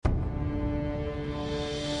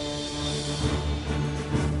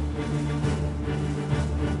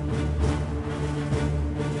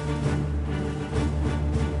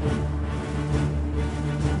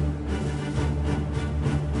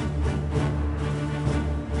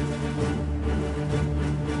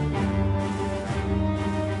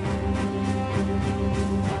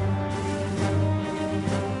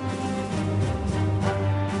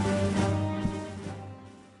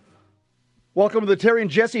Welcome to the Terry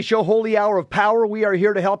and Jesse Show, Holy Hour of Power. We are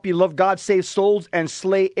here to help you love God, save souls, and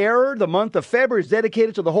slay error. The month of February is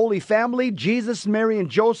dedicated to the Holy Family, Jesus, Mary, and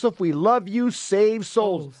Joseph. We love you, save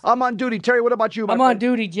souls. I'm on duty. Terry, what about you, my I'm friend? on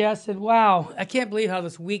duty, Jess, and wow, I can't believe how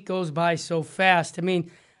this week goes by so fast. I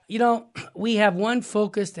mean, you know, we have one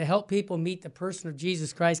focus to help people meet the person of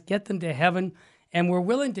Jesus Christ, get them to heaven, and we're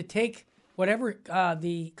willing to take whatever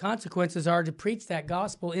the consequences are to preach that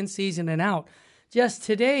gospel in season and out. Just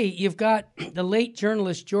today, you've got the late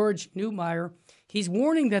journalist George Neumeyer. He's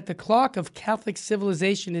warning that the clock of Catholic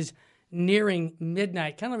civilization is nearing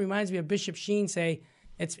midnight. Kind of reminds me of Bishop Sheen say,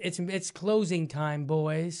 it's closing time,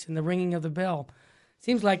 boys, and the ringing of the bell.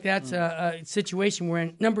 Seems like that's a situation we're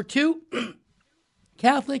in. Number two,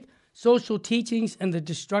 Catholic social teachings and the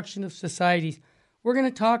destruction of societies. We're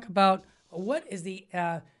going to talk about what is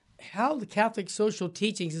how the Catholic social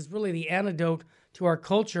teachings is really the antidote to our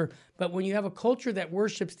culture. But when you have a culture that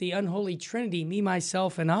worships the unholy Trinity, me,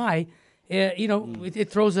 myself, and I, it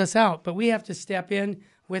throws us out. But we have to step in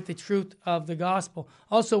with the truth of the gospel.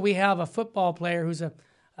 Also, we have a football player who's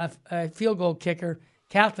a field goal kicker,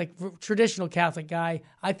 Catholic, traditional Catholic guy.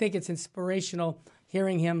 I think it's inspirational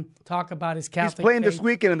hearing him talk about his Catholic He's playing faith. this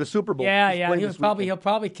weekend in the Super Bowl. Yeah. He'll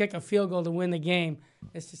probably kick a field goal to win the game.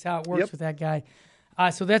 That's just how it works with that guy.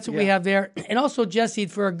 So that's what we have there. And also, Jesse,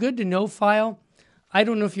 for a good to know file, I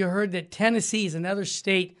don't know if you heard that Tennessee is another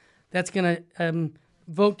state that's going to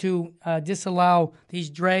vote to disallow these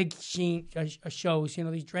drag shows. You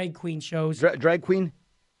know, these drag queen shows. Drag queen?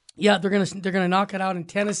 Yeah, they're gonna knock it out in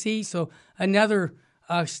Tennessee. So another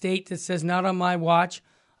state that says not on my watch.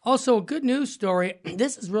 Also, a good news story.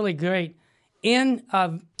 This is really great. In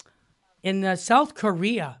South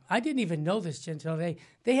Korea, I didn't even know this until today.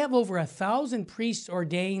 They have over 1,000 priests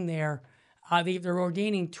ordained there. They're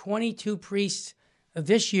ordaining 22 priests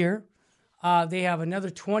this year. They have another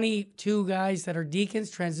 22 guys that are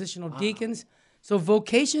deacons, transitional deacons. So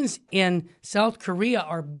vocations in South Korea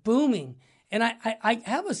are booming. And I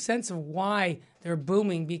have a sense of why they're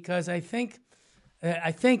booming, because I think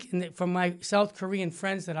from my South Korean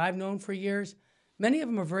friends that I've known for years, many of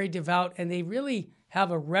them are very devout and they really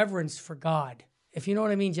have a reverence for God. If you know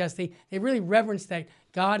what I mean, Jess, they really reverence that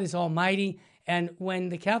God is almighty. And when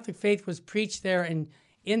the Catholic faith was preached there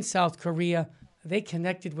in South Korea, they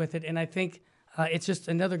connected with it. And I think it's just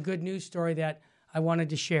another good news story that I wanted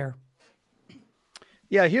to share.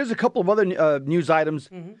 Yeah, here's a couple of other news items.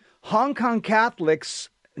 Mm-hmm. Hong Kong Catholics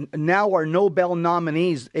now are Nobel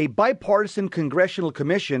nominees. A bipartisan congressional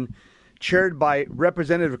commission chaired by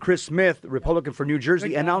Representative Chris Smith, Republican for New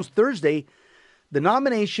Jersey, announced Thursday the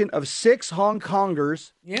nomination of 6 Hong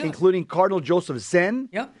Kongers, including Cardinal Joseph Zen,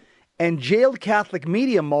 and jailed Catholic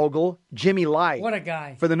media mogul Jimmy Lai. What a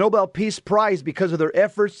guy. For the Nobel Peace Prize because of their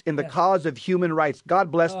efforts in the cause of human rights.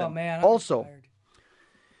 God bless them. Man, also,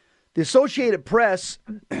 the Associated Press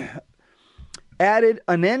added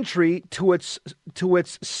an entry to its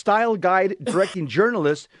style guide directing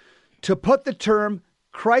journalists to put the term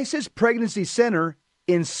crisis pregnancy center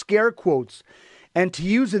in scare quotes and to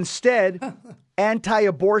use instead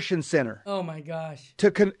anti-abortion center. Oh my gosh.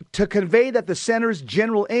 To convey that the center's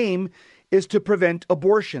general aim is to prevent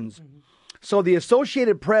abortions. Mm-hmm. So the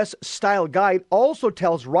Associated Press style guide also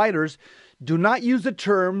tells writers do not use the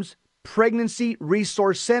terms pregnancy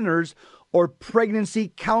resource centers or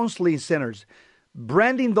pregnancy counseling centers,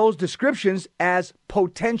 branding those descriptions as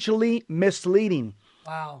potentially misleading.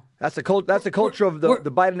 Wow, that's the culture of the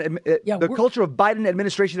Biden the culture of Biden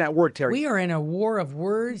administration at work, Terry. We are in a war of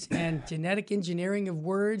words and genetic engineering of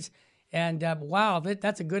words, and wow,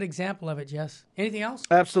 that's a good example of it. Jess, anything else?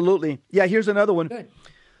 Absolutely. Yeah, here's another one. Good.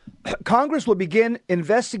 Congress will begin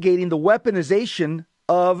investigating the weaponization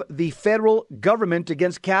of the federal government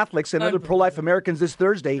against Catholics and other pro-life Americans this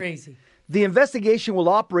Thursday. Crazy. The investigation will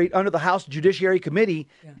operate under the House Judiciary Committee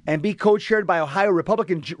and be co-chaired by Ohio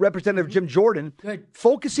Republican Representative Jim Jordan,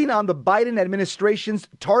 focusing on the Biden administration's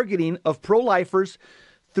targeting of pro-lifers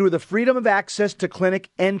through the freedom of access to clinic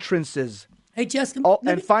entrances. Hey, Justin.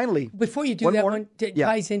 And finally, before you do one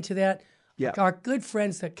ties into that, our good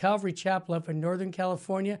friends at Calvary Chapel up in Northern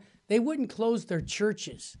California, they wouldn't close their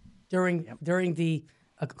churches during the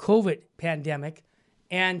COVID pandemic,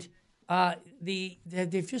 and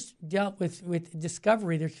they've just dealt with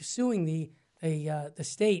Discovery. They're suing the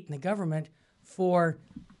state and the government for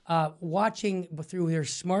watching through their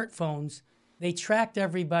smartphones. They tracked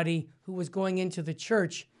everybody who was going into the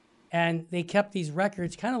church, and they kept these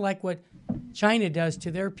records, kind of like what China does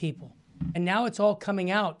to their people. And now it's all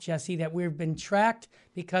coming out, Jesse, that we've been tracked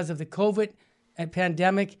because of the COVID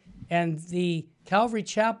pandemic, and the Calvary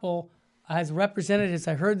Chapel has represented, as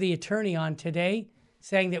I heard the attorney on today,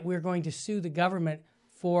 saying that we're going to sue the government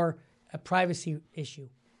for a privacy issue.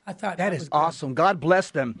 I thought that was is good. awesome. God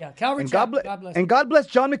bless them. Yeah, Calvary and Chapel, God bless and them. God bless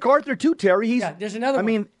John MacArthur too, Terry. There's another one. I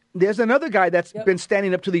mean, there's another guy that's been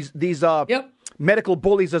standing up to these medical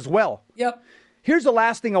bullies as well. Yep. Here's the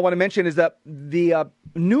last thing I want to mention is that the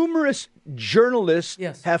numerous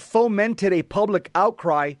journalists have fomented a public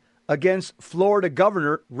outcry against Florida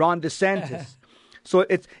Governor Ron DeSantis. So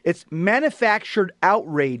it's manufactured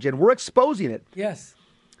outrage, and we're exposing it. Yes.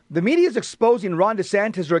 The media is exposing Ron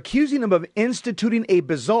DeSantis or accusing him of instituting a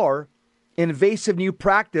bizarre, invasive new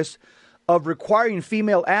practice of requiring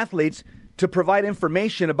female athletes to provide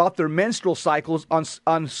information about their menstrual cycles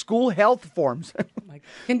on school health forms.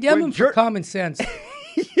 Condemn him for common sense.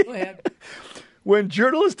 Go ahead. When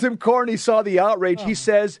journalist Tim Carney saw the outrage, he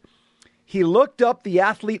says he looked up the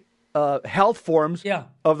athlete health forms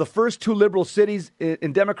of the first two liberal cities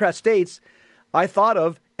in Democrat states I thought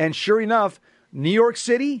of, and sure enough, New York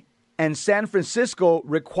City and San Francisco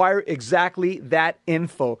require exactly that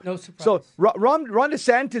info. No surprise. So Ron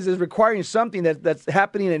DeSantis is requiring something that's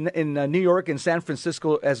happening in New York and San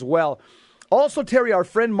Francisco as well. Also, Terry, our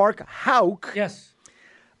friend Mark Houck. Yes.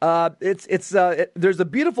 There's a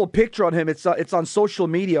beautiful picture on him. It's on social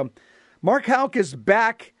media. Mark Houck is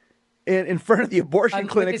back in front of the abortion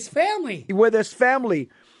clinic with his family.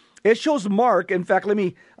 It shows Mark. In fact,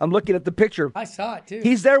 I'm looking at the picture. I saw it too.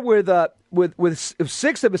 He's there with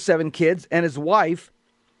 6 of his 7 kids and his wife,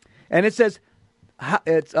 and it says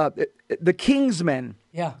it's the Kingsmen.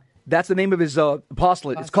 Yeah, that's the name of his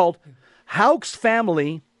apostolate. It's called Houck's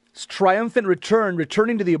Family's Triumphant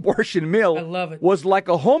Returning to the Abortion Mill. I love it. Was like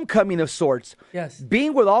a homecoming of sorts. Yes,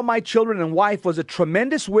 being with all my children and wife was a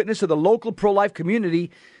tremendous witness to the local pro-life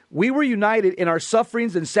community. We were united in our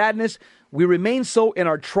sufferings and sadness. We remain so in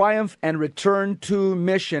our triumph and return to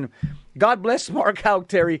mission. God bless Mark Houck,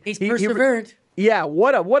 Terry. He's perseverant.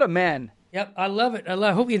 What a man. Yep, I love it.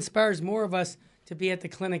 I hope he inspires more of us to be at the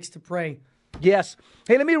clinics to pray. Yes.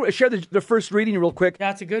 Hey, let me share the first reading real quick.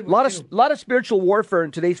 That's a good one. A lot of spiritual warfare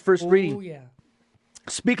in today's first reading. Oh, yeah.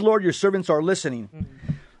 Speak, Lord, your servants are listening.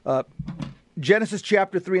 Genesis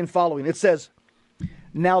chapter 3 and following. It says,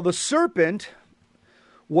 Now the serpent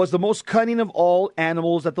was the most cunning of all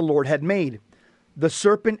animals that the Lord had made. The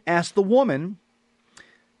serpent asked the woman,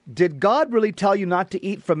 Did God really tell you not to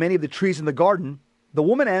eat from any of the trees in the garden? The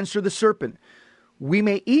woman answered the serpent, We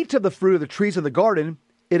may eat of the fruit of the trees in the garden.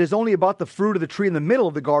 It is only about the fruit of the tree in the middle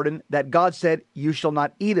of the garden that God said, You shall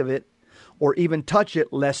not eat of it, or even touch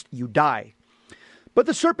it, lest you die. But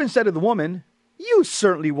the serpent said to the woman, You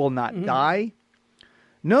certainly will not die.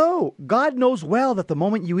 No, God knows well that the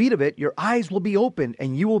moment you eat of it, your eyes will be opened,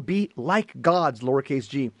 and you will be like gods, lowercase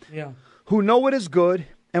g, who know what is good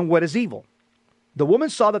and what is evil. The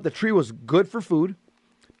woman saw that the tree was good for food,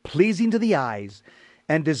 pleasing to the eyes,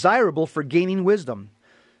 and desirable for gaining wisdom.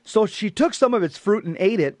 So she took some of its fruit and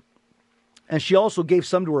ate it, and she also gave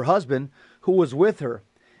some to her husband, who was with her,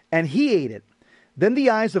 and he ate it. Then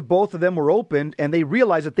the eyes of both of them were opened, and they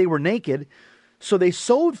realized that they were naked. So they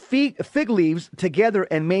sewed fig leaves together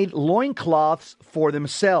and made loincloths for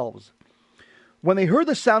themselves. When they heard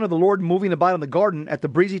the sound of the Lord moving about in the garden at the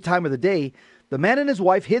breezy time of the day, the man and his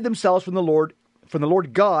wife hid themselves from the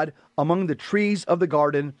Lord God among the trees of the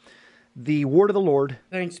garden. The word of the Lord.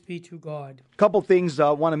 Thanks be to God. A couple things I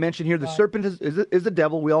want to mention here. The serpent is the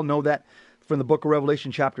devil. We all know that from the book of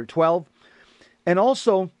Revelation chapter 12. And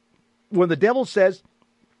also, when the devil says,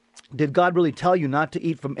 Did God really tell you not to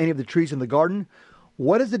eat from any of the trees in the garden?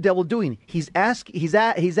 What is the devil doing? He's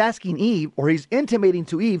asking Eve, or he's intimating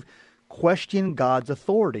to Eve, question God's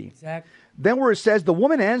authority. Exactly. Then where it says, the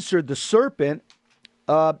woman answered the serpent,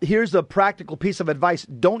 here's a practical piece of advice.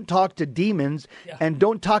 Don't talk to demons and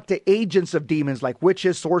don't talk to agents of demons like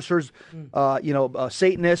witches, sorcerers,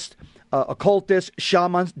 Satanists, occultists,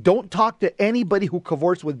 shamans. Don't talk to anybody who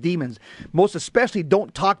cavorts with demons. Most especially,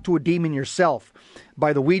 don't talk to a demon yourself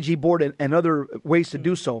by the Ouija board and other ways to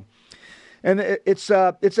do so. And it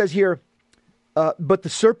says here, but the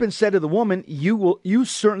serpent said to the woman, you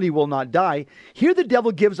certainly will not die. Here the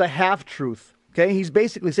devil gives a half-truth. Okay, he's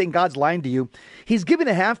basically saying God's lying to you. He's giving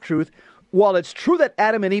a half-truth. While it's true that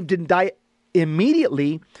Adam and Eve didn't die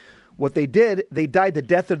immediately, what they did, they died the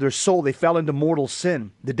death of their soul. They fell into mortal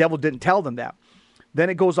sin. The devil didn't tell them that. Then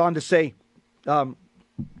it goes on to say,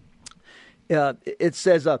 it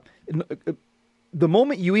says, the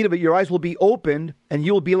moment you eat of it, your eyes will be opened, and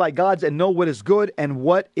you will be like gods and know what is good and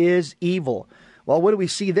what is evil. Well, what do we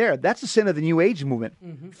see there? That's the sin of the New Age movement.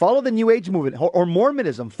 Mm-hmm. Follow the New Age movement or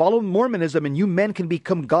Mormonism. Follow Mormonism, and you men can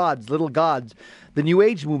become gods, little gods. The New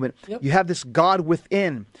Age movement, you have this God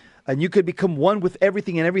within. and you could become one with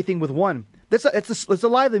everything and everything with one. It's a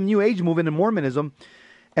lie of the New Age movement in Mormonism.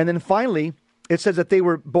 And then finally, it says that they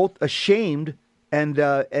were both ashamed and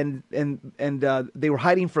they were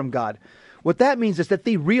hiding from God. What that means is that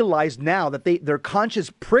they realized now that their conscience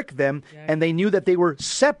pricked them, and they knew that they were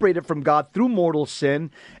separated from God through mortal sin,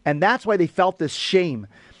 and that's why they felt this shame.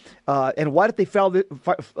 And why did they feel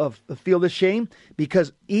this shame?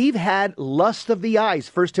 Because Eve had lust of the eyes.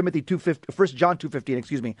 1 John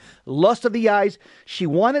 2:15, lust of the eyes. She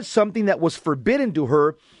wanted something that was forbidden to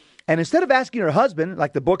her. And instead of asking her husband,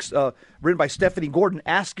 like the books written by Stephanie Gordon,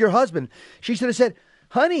 ask your husband, she should have said,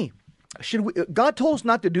 honey, God told us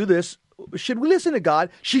not to do this. Should we listen to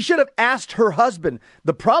God? She should have asked her husband.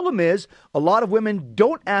 The problem is a lot of women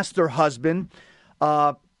don't ask their husband.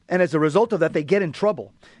 And as a result of that, they get in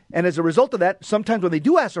trouble. And as a result of that, sometimes when they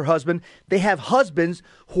do ask their husband, they have husbands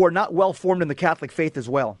who are not well formed in the Catholic faith as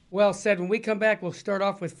well. Well said. When we come back, we'll start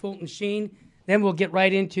off with Fulton Sheen. Then we'll get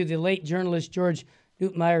right into the late journalist George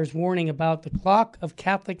Newtmeyer's warning about the clock of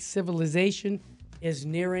Catholic civilization is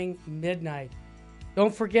nearing midnight.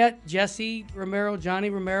 Don't forget, Johnny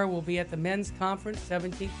Romero will be at the men's conference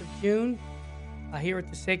 17th of June here at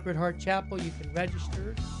the Sacred Heart Chapel. You can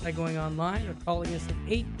register by going online or calling us at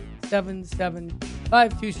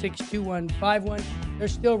 877-526-2151.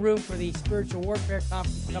 There's still room for the Spiritual Warfare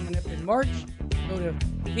Conference coming up in March. Go to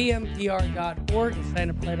pmdr.org and sign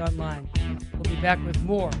up right online. We'll be back with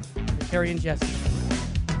more with Terry and Jesse.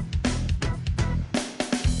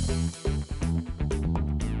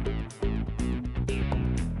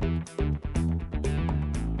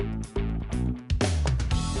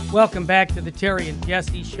 Welcome back to the Terry and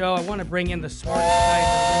Jesse Show. I want to bring in the smartest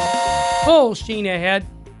guy. Full Sheen ahead.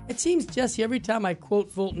 It seems, Jesse, every time I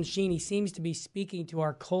quote Fulton Sheen, he seems to be speaking to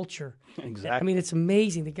our culture. Exactly. I mean, it's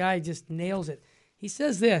amazing. The guy just nails it. He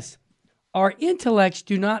says this: our intellects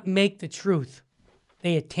do not make the truth.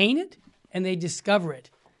 They attain it and they discover it.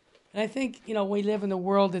 And I think, we live in a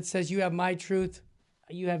world that says you have my truth,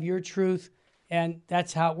 you have your truth, and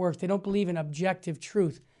that's how it works. They don't believe in objective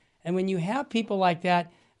truth. And when you have people like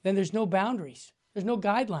that, then there's no boundaries. There's no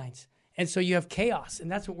guidelines. And so you have chaos,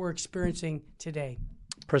 and that's what we're experiencing today.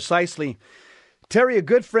 Precisely. Terry, a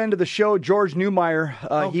good friend of the show, George Newmeyer.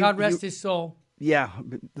 God rest his soul. Yeah,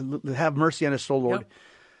 have mercy on his soul, Lord.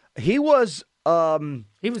 Yep. He was one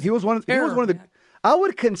of the. I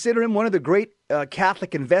would consider him one of the great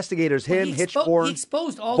Catholic investigators. He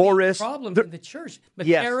exposed all Boris, the problems in the church.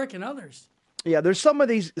 McCarrick and others. Yeah, there's some of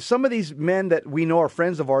these men that we know are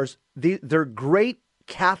friends of ours. They're great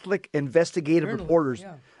Catholic investigative reporters.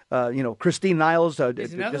 Yeah. Christine Niles.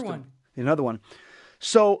 Is another one.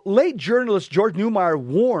 So late journalist George Newmeyer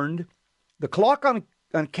warned the clock on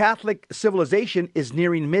Catholic civilization is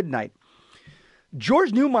nearing midnight.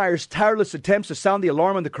 George Newmeyer's tireless attempts to sound the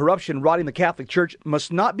alarm on the corruption rotting the Catholic Church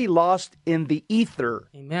must not be lost in the ether.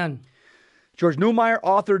 Amen. George Newmeyer,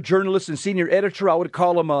 author, journalist, and senior editor. I would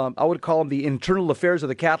call him the internal affairs of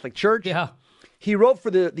the Catholic Church. Yeah. He wrote for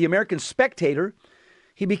the American Spectator.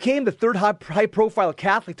 He became the third high-profile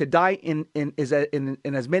Catholic to die in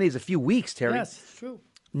as many as a few weeks, Terry. Yes, it's true.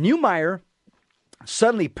 Newmeyer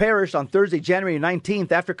suddenly perished on Thursday, January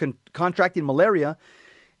 19th, after contracting malaria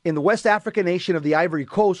in the West African nation of the Ivory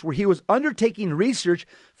Coast, where he was undertaking research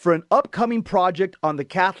for an upcoming project on the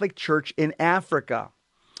Catholic Church in Africa.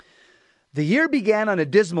 The year began on a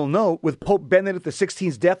dismal note with Pope Benedict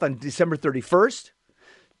XVI's death on December 31st.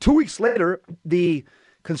 2 weeks later, the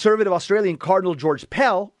conservative Australian Cardinal George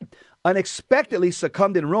Pell unexpectedly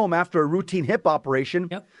succumbed in Rome after a routine hip operation.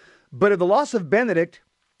 Yep. But the loss of Benedict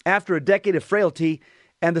after a decade of frailty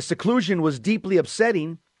and the seclusion was deeply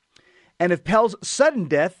upsetting. And if Pell's sudden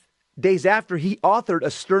death, days after he authored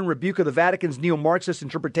a stern rebuke of the Vatican's neo-Marxist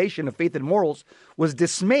interpretation of faith and morals, was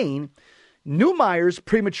dismaying, Newmeyer's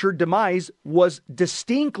premature demise was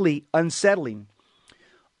distinctly unsettling.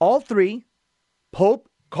 All three, Pope,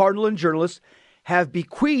 Cardinal, and journalists, have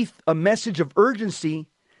bequeathed a message of urgency,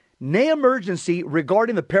 nay emergency,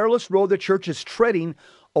 regarding the perilous road the Church is treading,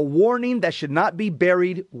 a warning that should not be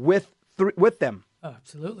buried with them. Oh,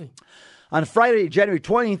 absolutely. On Friday, January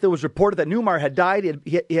 20th, it was reported that Newmeyer had died.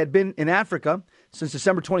 He had been in Africa since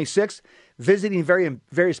December 26th, visiting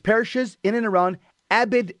various parishes in and around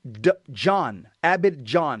Abidjan.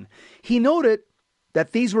 He noted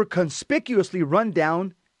that these were conspicuously run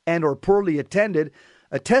down and or poorly attended,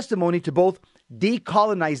 a testimony to both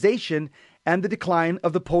decolonization and the decline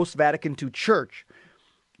of the post-Vatican II Church.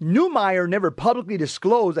 Newmeyer never publicly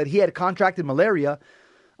disclosed that he had contracted malaria.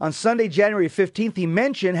 On Sunday, January 15th, he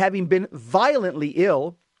mentioned having been violently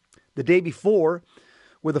ill the day before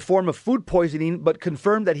with a form of food poisoning, but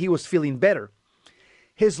confirmed that he was feeling better.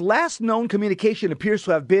 His last known communication appears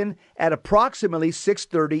to have been at approximately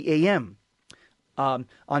 6:30 a.m.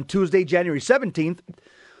 On Tuesday, January 17th.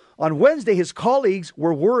 On Wednesday, his colleagues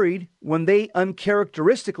were worried when they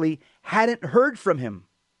uncharacteristically hadn't heard from him.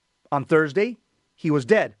 On Thursday, he was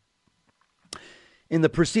dead. In the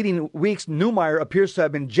preceding weeks, Neumeyer appears to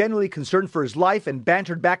have been genuinely concerned for his life and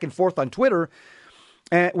bantered back and forth on Twitter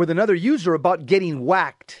with another user about getting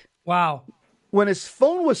whacked. Wow. When his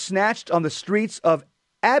phone was snatched on the streets of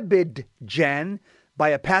Abidjan by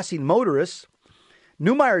a passing motorist,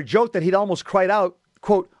 Neumeyer joked that he'd almost cried out,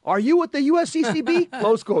 quote, "Are you with the USCCB?"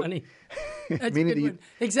 Close quote. Funny. That's a good one.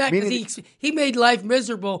 Exactly. He made life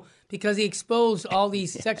miserable because he exposed all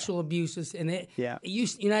these sexual abuses. And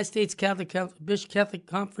United States Catholic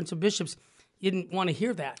Conference of Bishops didn't want to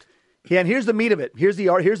hear that. Yeah, and here's the meat of it. Here's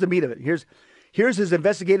the meat of it. Here's his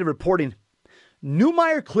investigative reporting.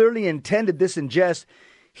 Neumeyer clearly intended this in jest.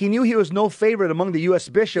 He knew he was no favorite among the U.S.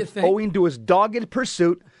 bishops owing to his dogged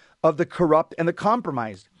pursuit of the corrupt and the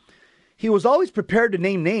compromised. He was always prepared to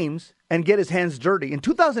name names and get his hands dirty. In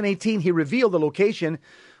 2018, he revealed the location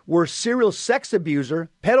where serial sex abuser,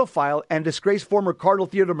 pedophile, and disgraced former Cardinal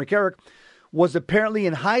Theodore McCarrick was apparently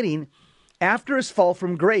in hiding after his fall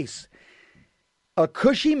from grace. A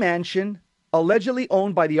cushy mansion allegedly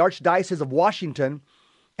owned by the Archdiocese of Washington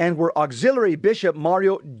and where Auxiliary Bishop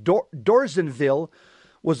Mario Dorzenville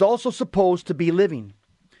was also supposed to be living.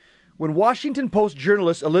 When Washington Post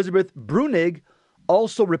journalist Elizabeth Brunig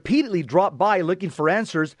also repeatedly dropped by looking for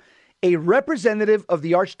answers, a representative of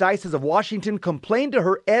the Archdiocese of Washington complained to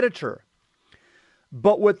her editor.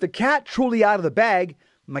 But with the cat truly out of the bag,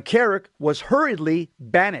 McCarrick was hurriedly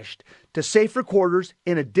banished to safer quarters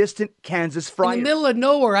in a distant Kansas friar. In the middle of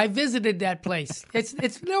nowhere. I visited that place.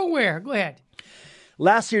 It's nowhere. Go ahead.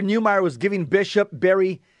 Last year, Neumeyer was giving Bishop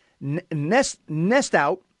Barry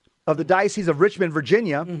Nestout of the Diocese of Richmond,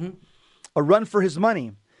 Virginia, a run for his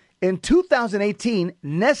money. In 2018,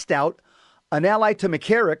 Nestout, an ally to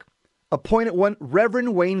McCarrick, appointed one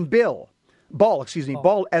Reverend Wayne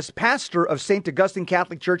Ball as pastor of St. Augustine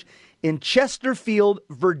Catholic Church in Chesterfield,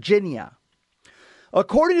 Virginia.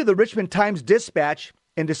 According to the Richmond Times-Dispatch,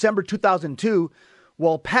 in December 2002,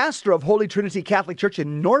 while pastor of Holy Trinity Catholic Church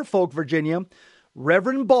in Norfolk, Virginia,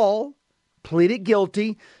 Reverend Ball pleaded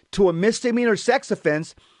guilty to a misdemeanor sex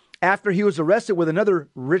offense after he was arrested with another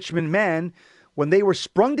Richmond man when they were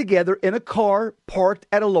sprung together in a car parked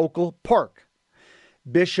at a local park.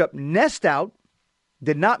 Bishop Nestout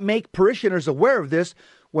did not make parishioners aware of this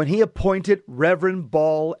when he appointed Reverend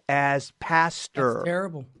Ball as pastor. That's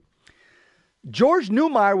terrible. George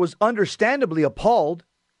Neumeyer was understandably appalled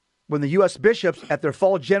when the U.S. bishops at their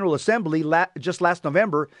fall General Assembly just last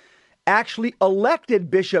November actually elected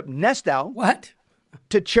Bishop Nestout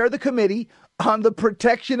to chair the committee on the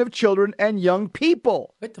protection of children and young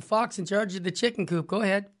people. Put the fox in charge of the chicken coop. Go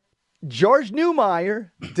ahead. George Neumeyer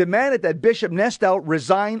demanded that Bishop Nestout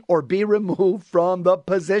resign or be removed from the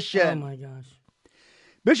position. Oh, my gosh.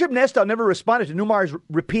 Bishop Nestout never responded to Neumeyer's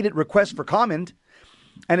repeated requests for comment,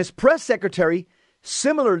 and his press secretary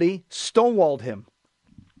similarly stonewalled him.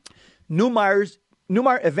 Neumeyer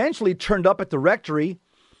eventually turned up at the rectory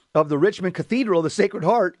of the Richmond Cathedral of the Sacred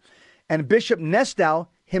Heart, and Bishop Nestout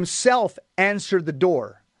himself answered the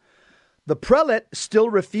door. The prelate still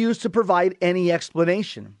refused to provide any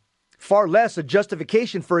explanation, far less a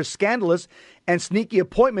justification for his scandalous and sneaky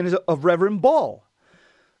appointment of Reverend Ball.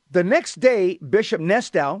 The next day, Bishop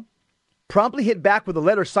Nestout promptly hit back with a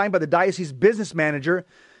letter signed by the diocese business manager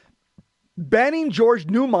banning George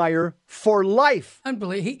Neumeyer for life.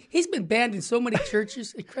 Unbelievable. He's been banned in so many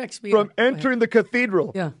churches. It cracks me from up. entering the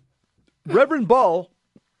cathedral. Yeah. Reverend Ball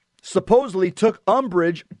supposedly took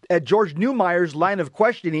umbrage at George Neumeyer's line of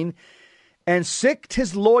questioning and sicked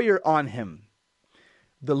his lawyer on him.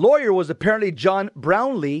 The lawyer was apparently John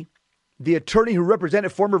Brownlee, the attorney who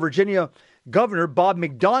represented former Virginia Governor Bob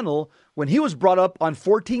McDonnell when he was brought up on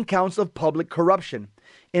 14 counts of public corruption.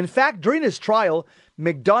 In fact, during his trial,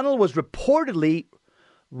 McDonnell was reportedly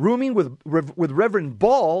rooming with Reverend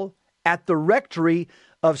Ball at the rectory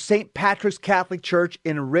of St. Patrick's Catholic Church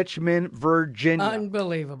in Richmond, Virginia.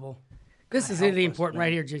 Unbelievable. This is really important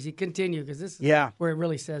right here, JC. Continue, because this is where it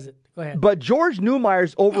really says it. Go ahead. But George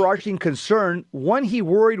Neumeyer's overarching concern, one he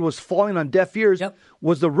worried was falling on deaf ears,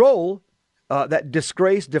 was the role that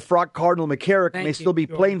disgraced, defrocked Cardinal McCarrick may still be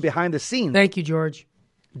playing behind the scenes. Thank you, George.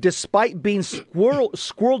 Despite being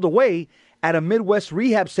squirreled away at a Midwest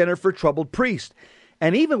rehab center for troubled priests.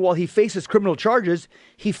 And even while he faces criminal charges,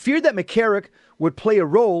 he feared that McCarrick would play a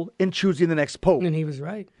role in choosing the next pope. And he was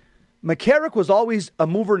right. McCarrick was always a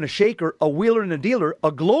mover and a shaker, a wheeler and a dealer,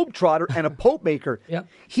 a globetrotter and a pope maker. Yep.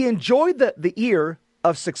 He enjoyed the ear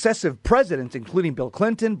of successive presidents, including Bill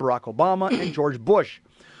Clinton, Barack Obama, and George Bush,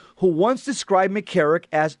 who once described McCarrick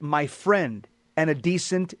as my friend and a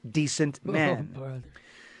decent man. Oh,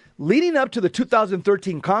 Leading up to the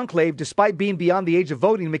 2013 conclave, despite being beyond the age of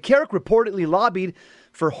voting, McCarrick reportedly lobbied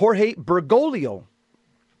for Jorge Bergoglio.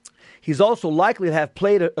 He's also likely to have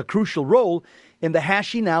played a crucial role in the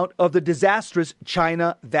hashing out of the disastrous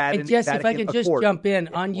China-Vatican And Jesse, if I can just Accord. jump in,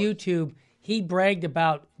 on YouTube, he bragged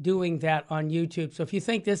about doing that on YouTube. So if you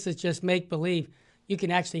think this is just make-believe, you can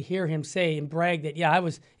actually hear him say and brag that, I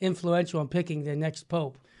was influential in picking the next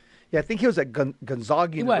pope. Yeah, I think he was at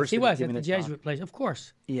Gonzaga University. He was at giving the a talk. Jesuit place, of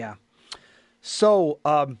course. Yeah. So,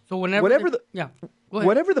 So whenever whatever go ahead.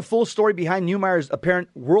 whatever the full story behind Neumeier's apparent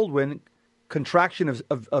whirlwind contraction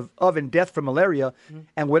of and death from malaria,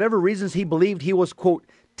 and whatever reasons he believed he was, quote,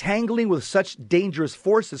 tangling with such dangerous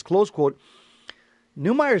forces, close quote,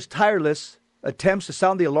 Neumeier's tireless attempts to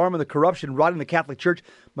sound the alarm of the corruption rotting the Catholic Church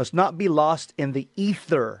must not be lost in the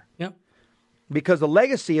ether. Yep. Because the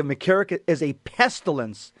legacy of McCarrick is a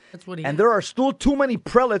pestilence. That's what he and is. there are still too many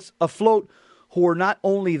prelates afloat who are not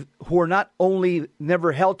only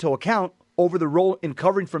never held to account over the role in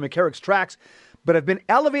covering for McCarrick's tracks, but have been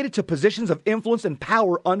elevated to positions of influence and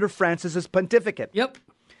power under Francis's pontificate. Yep.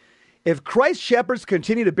 If Christ's shepherds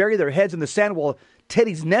continue to bury their heads in the sand while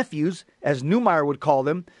Teddy's nephews, as Neumeier would call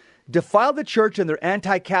them, defile the church and their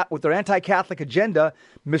anti-Catholic agenda,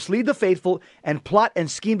 mislead the faithful, and plot and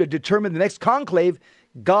scheme to determine the next conclave,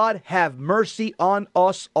 God have mercy on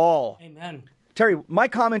us all. Amen. Terry, my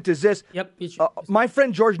comment is this. Yep. My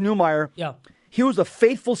friend George Neumeier, Yeah. he was a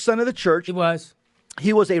faithful son of the church. He was.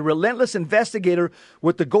 He was a relentless investigator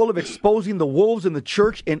with the goal of exposing the wolves in the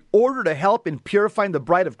church in order to help in purifying the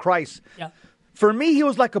bride of Christ. Yeah. For me, he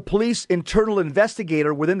was like a police internal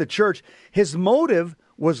investigator within the church. His motive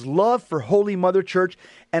was love for Holy Mother Church,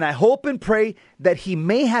 and I hope and pray that he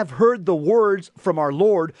may have heard the words from our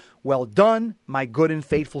Lord, well done, my good and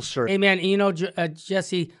faithful servant. Amen. And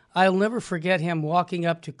Jesse, I'll never forget him walking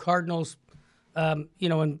up to cardinals,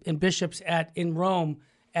 and bishops in Rome,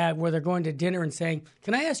 where they're going to dinner and saying,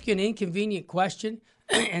 "Can I ask you an inconvenient question?"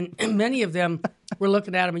 and many of them were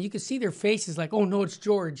looking at him, and you could see their faces like, "Oh no, it's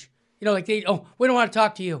George." We don't want to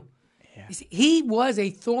talk to you. Yeah. You see, he was a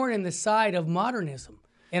thorn in the side of modernism,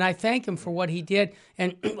 and I thank him for what he did.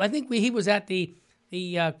 And I think he was at the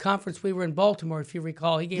conference we were in Baltimore, if you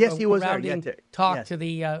recall. He gave a rounding talk to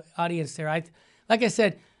the audience there. Like I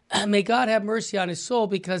said, may God have mercy on his soul,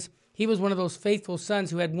 because he was one of those faithful sons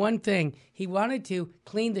who had one thing. He wanted to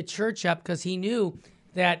clean the church up because he knew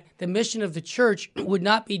that the mission of the church would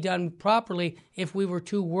not be done properly if we were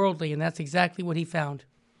too worldly, and that's exactly what he found.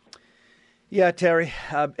 Yeah, Terry.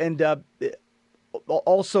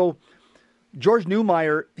 Also, George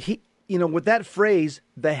Neumeier, with that phrase,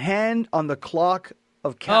 the hand on the clock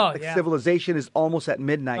of Catholic civilization is almost at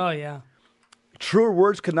midnight. Oh, yeah. Truer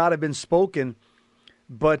words could not have been spoken.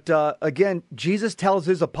 But again, Jesus tells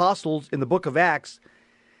his apostles in the book of Acts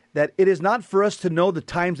that it is not for us to know the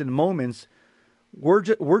times and moments. We're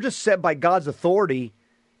just set by God's authority,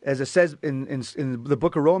 as it says in the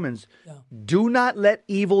book of Romans. Yeah. Do not let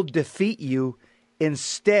evil defeat you.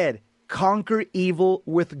 Instead, conquer evil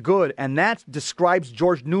with good. And that describes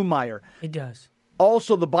George Neumeier. It does.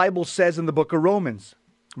 Also, the Bible says in the book of Romans,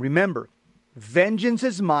 remember, vengeance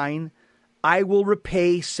is mine, I will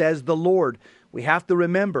repay, says the Lord. We have to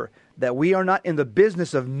remember that we are not in the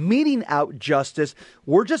business of meting out justice.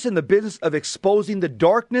 We're just in the business of exposing the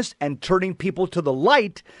darkness and turning people to the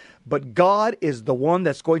light. But God is the one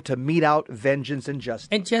that's going to mete out vengeance and justice.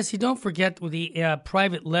 And Jesse, don't forget the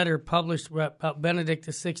private letter published about Benedict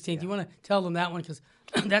XVI. Yeah. You want to tell them that one? Because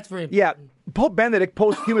that's very important. Yeah, Pope Benedict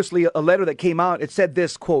posthumously, a letter that came out, it said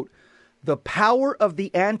this, quote, "The power of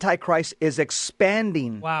the Antichrist is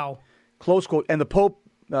expanding." Wow. Close quote. And the Pope,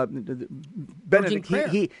 Benedict,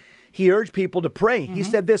 he urged people to pray. Mm-hmm. He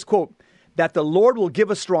said this, quote, "that the Lord will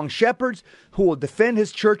give us strong shepherds who will defend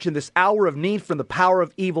his church in this hour of need from the power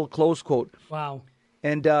of evil," close quote. Wow.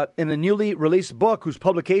 And in a newly released book, whose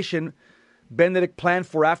publication Benedict planned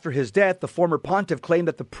for after his death, the former pontiff claimed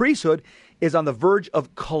that the priesthood is on the verge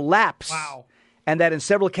of collapse. Wow. And that in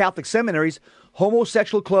several Catholic seminaries,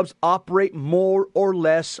 homosexual clubs operate more or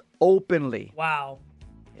less openly. Wow.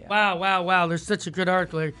 Yeah. Wow. There's such a good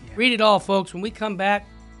article here. Yeah. Read it all, folks. When we come back,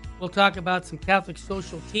 we'll talk about some Catholic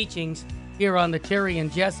social teachings here on the Terry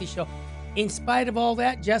and Jesse Show. In spite of all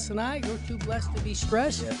that, Jess and I, we're too blessed to be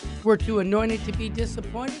stressed. Yeah. We're too anointed to be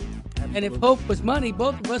disappointed. Absolutely. And if hope was money,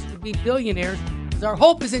 both of us would be billionaires, because our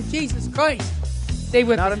hope is in Jesus Christ. Stay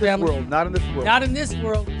with us, family. Not in this world. Not in this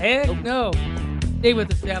world. Heck no. Stay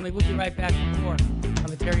with us, family. We'll be right back with more on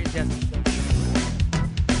the Terry and Jesse Show.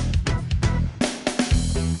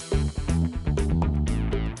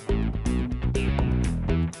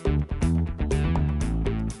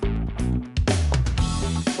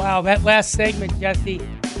 Wow, that last segment, Jesse, George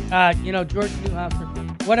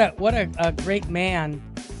Newhouser, what a great man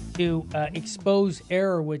to expose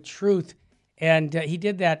error with truth. And he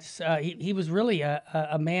did that. He was really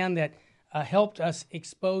a man that helped us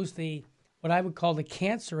expose what I would call the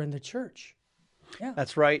cancer in the church. Yeah,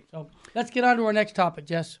 That's right. So let's get on to our next topic,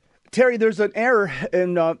 Jess. Terry, there's an error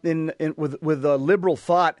with liberal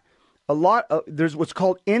thought. There's what's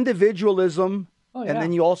called individualism. Oh, yeah. And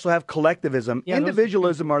then you also have collectivism. Yeah,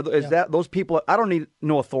 Individualism those people. I don't need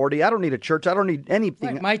no authority. I don't need a church. I don't need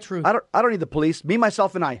anything. Right, my truth. I don't need the police. Me,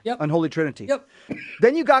 myself, and I. Yep. Unholy Trinity. Yep.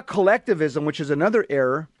 Then you got collectivism, which is another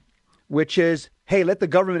error, which is, hey, let the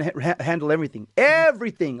government handle everything.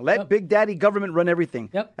 Everything. Let Big Daddy government run everything.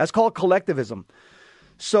 Yep. That's called collectivism.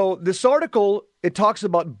 So this article, it talks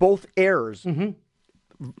about both errors,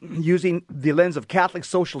 using the lens of Catholic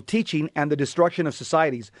social teaching and the destruction of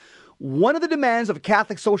societies. One of the demands of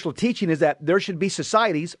Catholic social teaching is that there should be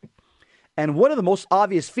societies, and one of the most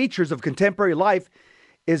obvious features of contemporary life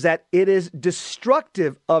is that it is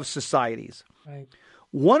destructive of societies. Right.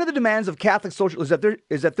 One of the demands of Catholic social is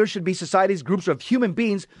that there should be societies, groups of human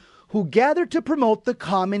beings who gather to promote the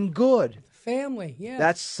common good. Family, yeah.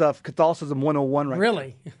 That's Catholicism 101 right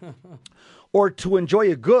really. Or to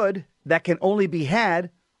enjoy a good that can only be had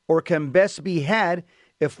or can best be had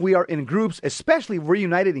if we are in groups, especially if we're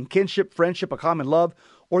united in kinship, friendship, a common love,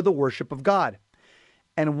 or the worship of God.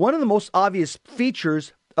 And one of the most obvious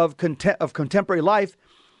features of contemporary life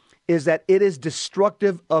is that it is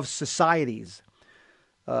destructive of societies.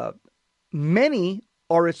 Many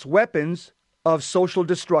are its weapons of social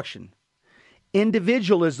destruction.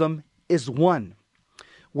 Individualism is one,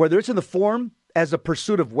 whether it's in the form as a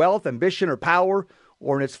pursuit of wealth, ambition, or power,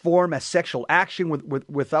 or in its form as sexual action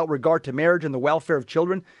without regard to marriage and the welfare of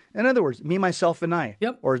children. In other words, me, myself, and I.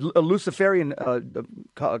 Yep. Or a Luciferian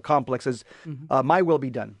complex as my will be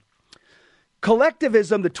done.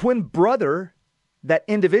 Collectivism, the twin brother that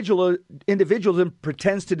individualism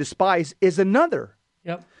pretends to despise, is another.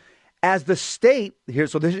 Yep. As the state,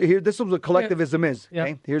 this is what collectivism is. Okay?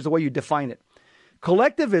 Yep. Here's the way you define it.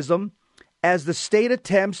 Collectivism, as the state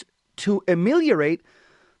attempts to ameliorate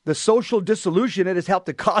the social dissolution it has helped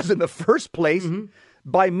to cause in the first place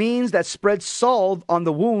by means that spread salve on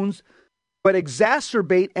the wounds but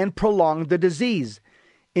exacerbate and prolong the disease.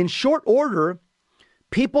 In short order,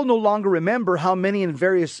 people no longer remember how many and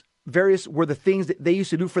various were the things that they used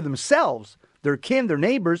to do for themselves, their kin, their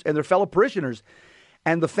neighbors, and their fellow parishioners,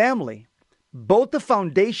 and the family. Both the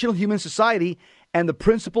foundational human society and the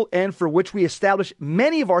principal end for which we establish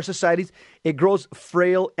many of our societies, it grows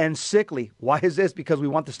frail and sickly. Why is this? Because we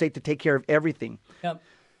want the state to take care of everything. Yep.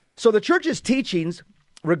 So the church's teachings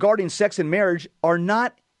regarding sex and marriage are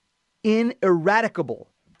not ineradicable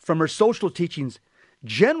from her social teachings.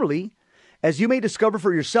 Generally, as you may discover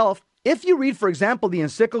for yourself, if you read, for example, the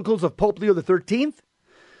encyclicals of Pope Leo XIII,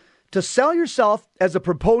 to sell yourself as a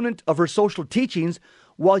proponent of her social teachings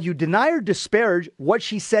while you deny or disparage what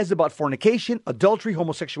she says about fornication, adultery,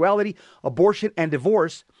 homosexuality, abortion, and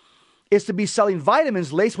divorce, is to be selling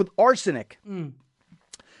vitamins laced with arsenic.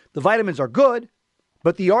 The vitamins are good,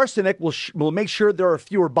 but the arsenic will make sure there are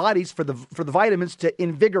fewer bodies for the vitamins to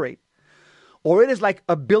invigorate. Or it is like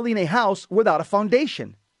building a house without a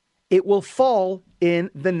foundation. It will fall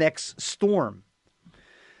in the next storm.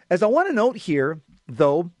 As I want to note here,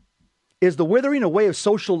 though, is the withering away of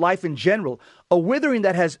social life in general, a withering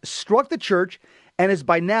that has struck the church and is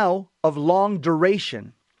by now of long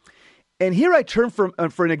duration. And here I turn for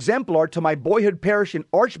an exemplar to my boyhood parish in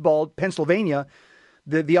Archbald, Pennsylvania.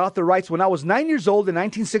 The author writes, when I was 9 years old in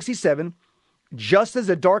 1967, just as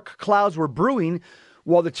the dark clouds were brewing,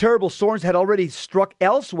 while the terrible storms had already struck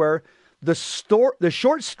elsewhere, the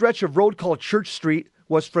short stretch of road called Church Street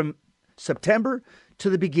was from September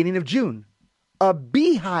to the beginning of June. A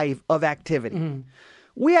beehive of activity.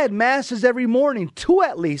 We had masses every morning, 2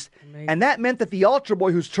 at least. Amazing. And that meant that the altar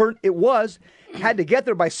boy whose turn it was had to get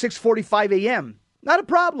there by 6:45 a.m. Not a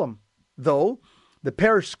problem, though. The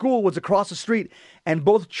parish school was across the street, and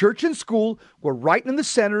both church and school were right in the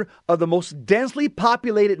center of the most densely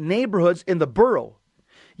populated neighborhoods in the borough,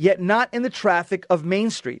 yet not in the traffic of Main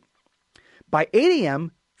Street. By 8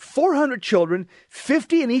 a.m., 400 children,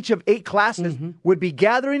 50 in each of 8 classes, would be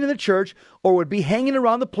gathering in the church or would be hanging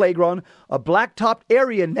around the playground, a black-topped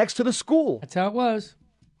area next to the school. That's how it was.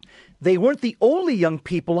 They weren't the only young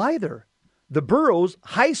people either. The borough's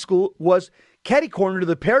high school was catty-corner to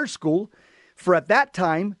the parish school, for at that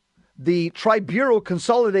time, the Triborough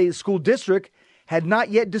Consolidated School District had not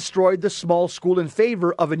yet destroyed the small school in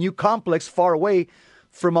favor of a new complex far away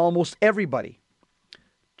from almost everybody.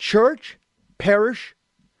 Church, parish,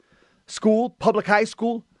 school, public high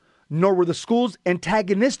school, nor were the schools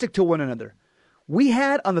antagonistic to one another. We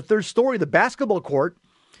had on the third story the basketball court.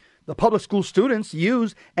 The public school students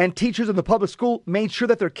used, and teachers in the public school made sure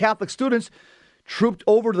that their Catholic students trooped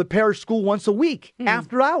over to the parish school once a week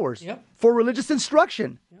after hours for religious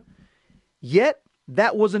instruction. Yet,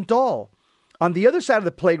 that wasn't all. On the other side of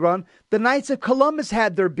the playground, the Knights of Columbus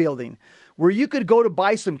had their building where you could go to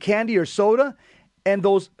buy some candy or soda, and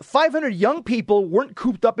those 500 young people weren't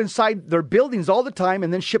cooped up inside their buildings all the time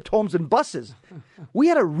and then shipped homes in buses. We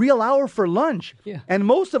had a real hour for lunch, and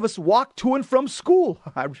most of us walked to and from school.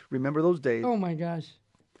 I remember those days. Oh, my gosh.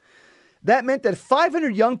 That meant that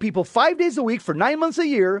 500 young people, 5 days a week for 9 months a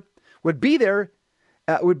year, would be here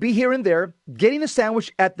and there, getting a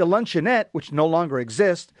sandwich at the luncheonette, which no longer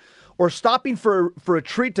exists, or stopping for a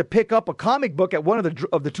treat to pick up a comic book at one of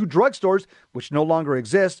the two drugstores, which no longer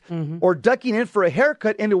exist, or ducking in for a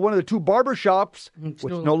haircut into one of the two barber shops, which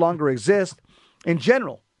no longer exist. In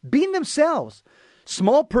general, being themselves,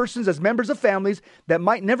 small persons as members of families that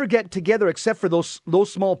might never get together except for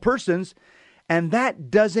those small persons, and that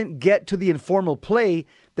doesn't get to the informal play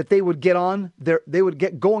that they would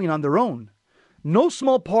get going on their own. No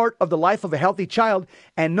small part of the life of a healthy child,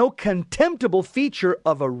 and no contemptible feature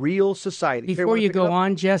of a real society. Before you go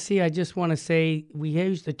on, Jesse, I just want to say we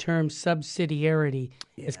use the term subsidiarity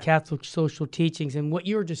as Catholic social teachings, and what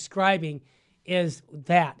you're describing is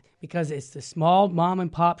that, because it's the small mom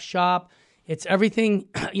and pop shop. It's everything,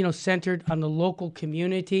 centered on the local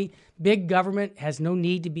community. Big government has no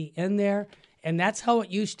need to be in there, and that's how it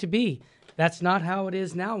used to be. That's not how it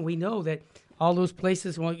is now. We know that all those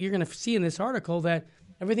places, well, you're going to see in this article that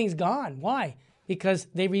everything's gone. Why? Because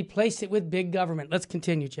they replaced it with big government. Let's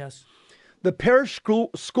continue, Jess. The parish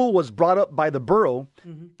school was brought up by the borough.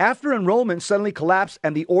 After enrollment suddenly collapsed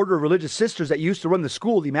and the Order of Religious Sisters that used to run the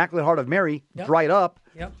school, the Immaculate Heart of Mary, dried up,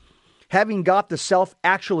 having got the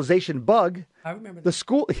self-actualization bug, I remember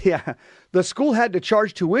that. The school had to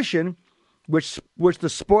charge tuition, which the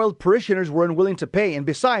spoiled parishioners were unwilling to pay. And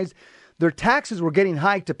besides, their taxes were getting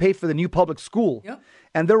hiked to pay for the new public school.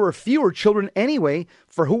 And there were fewer children anyway,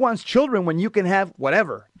 for who wants children when you can have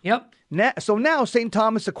whatever? So now St.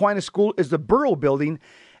 Thomas Aquinas School is the borough building,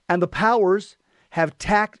 and the powers have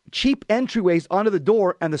tacked cheap entryways onto the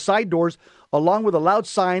door and the side doors, along with a loud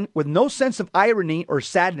sign with no sense of irony or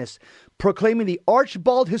sadness, proclaiming the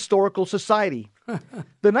Archbald Historical Society.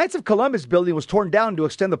 The Knights of Columbus building was torn down to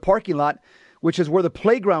extend the parking lot, which is where the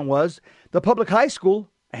playground was. The public high school,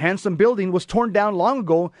 a handsome building, was torn down long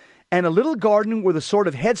ago, and a little garden where the sort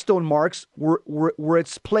of headstone marks where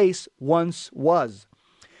its place once was.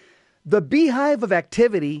 The beehive of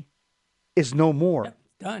activity is no more.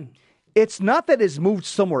 Done. It's not that it's moved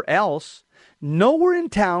somewhere else. Nowhere in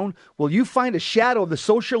town will you find a shadow of the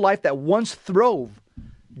social life that once throve,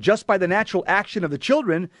 just by the natural action of the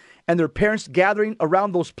children and their parents gathering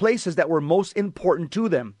around those places that were most important to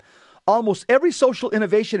them. Almost every social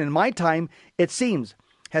innovation in my time, it seems,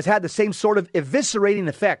 has had the same sort of eviscerating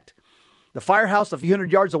effect. The firehouse a few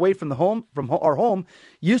hundred yards away from our home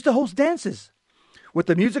used to host dances with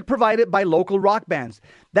the music provided by local rock bands.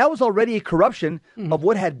 That was already a corruption of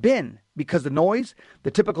what had been, because the noise,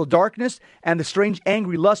 the typical darkness, and the strange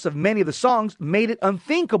angry lust of many of the songs made it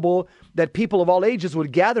unthinkable that people of all ages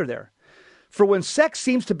would gather there. For when sex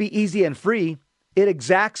seems to be easy and free, it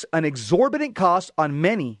exacts an exorbitant cost on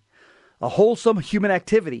many, a wholesome human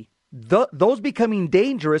activity, those becoming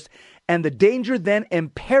dangerous, and the danger then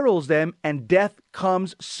imperils them, and death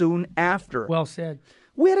comes soon after. Well said.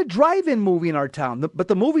 We had a drive-in movie in our town, but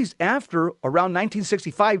the movies after, around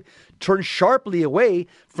 1965, turned sharply away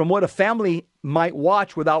from what a family might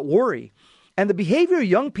watch without worry. And the behavior of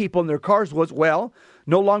young people in their cars was, well,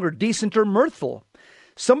 no longer decent or mirthful.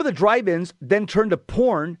 Some of the drive-ins then turned to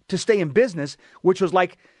porn to stay in business, which was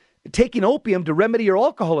like taking opium to remedy your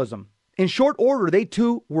alcoholism. In short order, they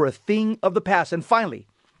too were a thing of the past. And finally,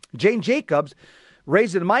 Jane Jacobs,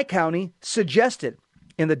 raised in my county, suggested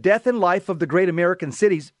in The Death and Life of the Great American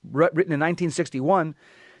Cities, written in 1961,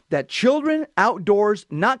 that children outdoors,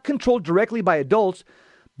 not controlled directly by adults,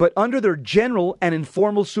 but under their general and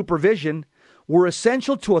informal supervision, were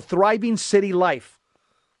essential to a thriving city life.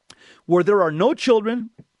 Where there are no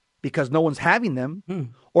children, because no one's having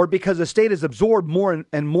them, or because the state has absorbed more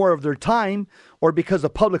and more of their time, or because the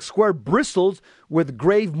public square bristles with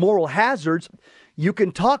grave moral hazards, you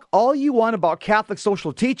can talk all you want about Catholic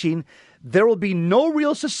social teaching. There will be no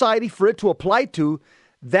real society for it to apply to.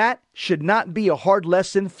 That should not be a hard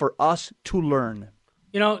lesson for us to learn.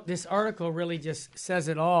 You know, this article really just says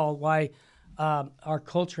it all, why our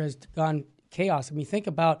culture has gone chaos. I mean, think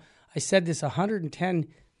about, I said this, 110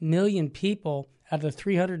 million people out of the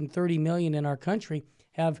 330 million in our country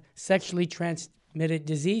have sexually transmitted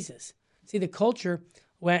diseases. See, the culture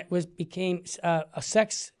became a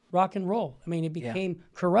sex rock and roll. I mean, it became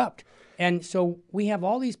corrupt. And so we have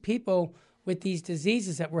all these people with these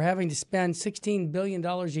diseases that we're having to spend $16 billion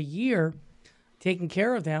a year taking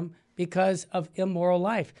care of them because of immoral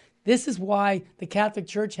life. This is why the Catholic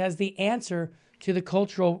Church has the answer to the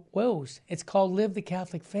cultural woes. It's called Live the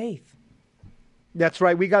Catholic Faith. That's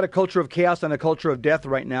right. We got a culture of chaos and a culture of death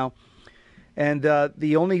right now. And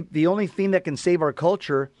the only thing that can save our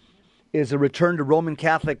culture is a return to Roman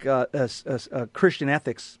Catholic Christian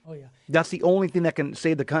ethics. Oh, yeah. That's the only thing that can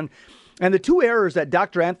save the country. And the two errors that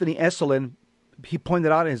Dr. Anthony Esolen, he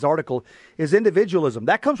pointed out in his article, is individualism.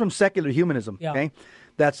 That comes from secular humanism. Yeah. Okay,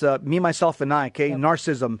 that's me, myself, and I. Okay, Yep.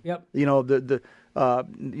 Narcissism. Yep. You know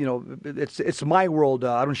it's my world.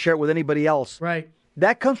 I don't share it with anybody else. Right.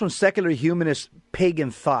 That comes from secular humanist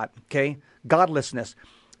pagan thought. Okay, godlessness.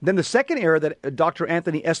 Then the second error that Dr.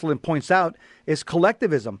 Anthony Esolen points out is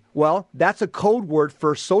collectivism. Well, that's a code word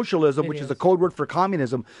for socialism, which is a code word for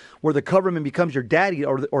communism, where the government becomes your daddy,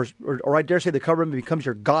 or I dare say the government becomes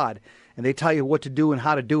your God, and they tell you what to do and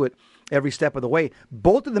how to do it every step of the way.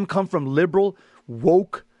 Both of them come from liberal,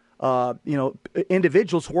 woke,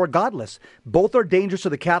 individuals who are godless. Both are dangerous to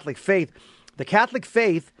the Catholic faith. The Catholic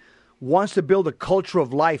faith wants to build a culture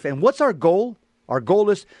of life. And what's our goal? Our goal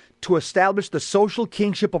is to establish the social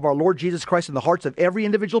kingship of our Lord Jesus Christ in the hearts of every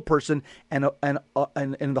individual person and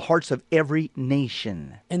in the hearts of every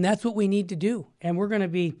nation. And that's what we need to do. And we're going to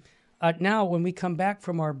be, now when we come back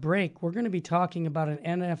from our break, we're going to be talking about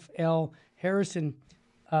an NFL, Harrison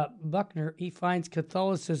Buckner. He finds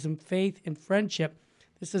Catholicism, faith, and friendship.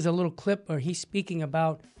 This is a little clip where he's speaking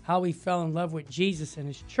about how he fell in love with Jesus and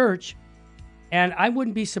his church. And I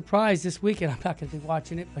wouldn't be surprised this weekend. I'm not going to be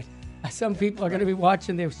watching it, but some people are going to be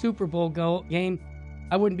watching the Super Bowl game.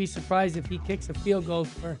 I wouldn't be surprised if he kicks a field goal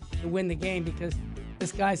to win the game, because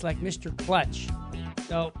this guy's like Mr. Clutch.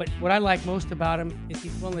 So, but what I like most about him is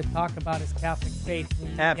he's willing to talk about his Catholic faith.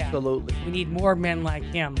 Absolutely. We need more men like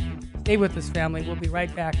him. Stay with us, family. We'll be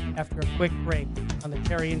right back after a quick break on the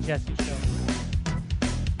Terry and Jesse Show.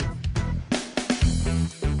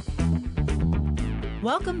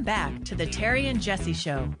 Welcome back to the Terry and Jesse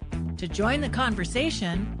Show. To join the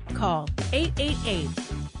conversation, call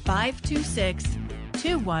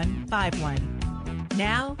 888-526-2151.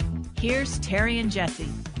 Now, here's Terry and Jesse.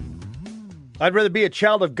 I'd rather be a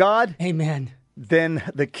child of God Amen. than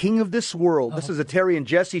the king of this world. This is a Terry and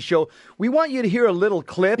Jesse Show. We want you to hear a little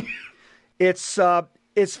clip. It's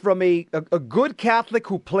from a good Catholic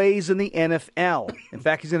who plays in the NFL. In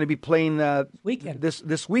fact, he's going to be playing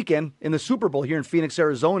this weekend in the Super Bowl here in Phoenix,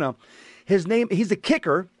 Arizona. He's a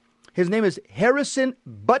kicker. His name is Harrison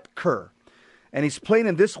Butker, and he's playing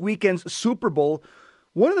in this weekend's Super Bowl.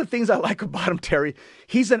 One of the things I like about him, Terry,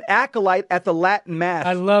 he's an acolyte at the Latin Mass.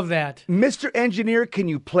 I love that. Mr. Engineer, can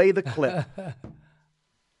you play the clip?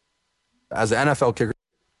 As an NFL kicker.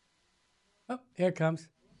 Oh, here it comes.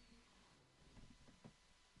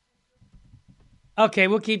 Okay,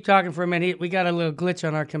 we'll keep talking for a minute. We got a little glitch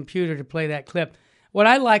on our computer to play that clip. What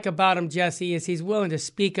I like about him, Jesse, is he's willing to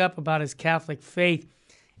speak up about his Catholic faith.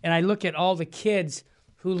 And I look at all the kids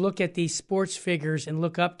who look at these sports figures and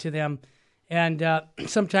look up to them. And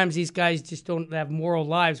sometimes these guys just don't have moral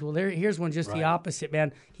lives. Well, here's one just the opposite,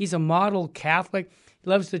 man. He's a model Catholic,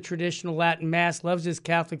 loves the traditional Latin Mass, loves his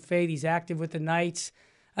Catholic faith. He's active with the Knights.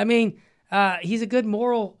 I mean, he's a good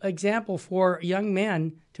moral example for young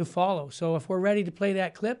men to follow. So if we're ready to play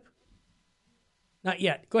that clip. Not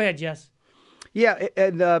yet. Go ahead, Jess. Yeah,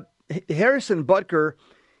 and Harrison Butker,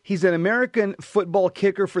 he's an American football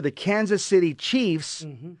kicker for the Kansas City Chiefs.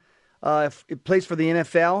 He plays for the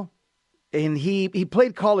NFL, and he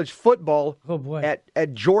played college football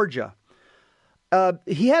at Georgia.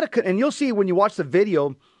 He had and you'll see when you watch the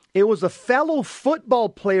video, it was a fellow football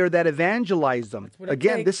player that evangelized them.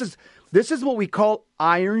 Again, this is what we call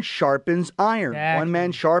iron sharpens iron. Exactly. One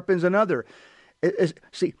man sharpens another.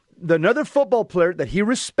 Another football player that he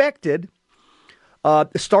respected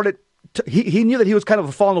started. He knew that he was kind of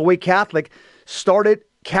a fallen away Catholic. Started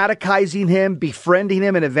catechizing him, befriending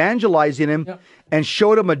him, and evangelizing him, and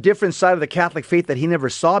showed him a different side of the Catholic faith that he never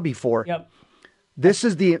saw before. Yep. This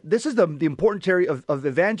is the important area of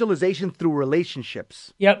evangelization through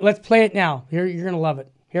relationships. Yep. Let's play it now. You're going to love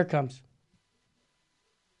it. Here it comes.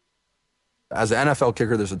 As an NFL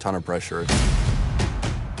kicker, there's a ton of pressure.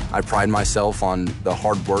 I pride myself on the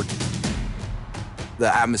hard work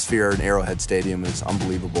The atmosphere in Arrowhead Stadium is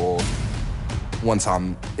unbelievable. Once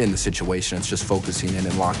I'm in the situation, it's just focusing in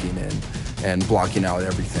and locking in and blocking out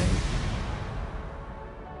everything.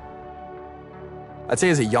 I'd say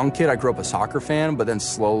as a young kid, I grew up a soccer fan, but then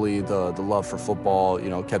slowly the love for football,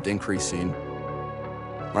 kept increasing.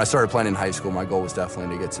 When I started playing in high school, my goal was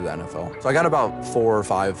definitely to get to the NFL. So I got about 4 or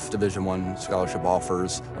 5 Division I scholarship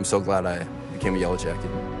offers. I'm so glad I became a Yellow Jacket.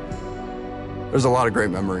 There's a lot of great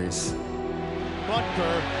memories.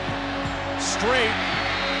 Butker, straight,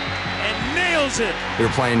 and nails it. We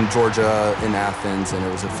were playing Georgia in Athens, and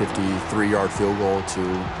it was a 53-yard field goal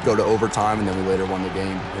to go to overtime, and then we later won the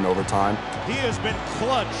game in overtime. He has been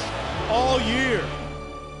clutch all year.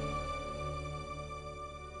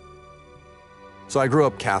 So I grew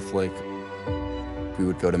up Catholic. We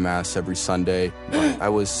would go to Mass every Sunday. I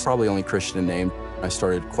was probably only Christian in name. I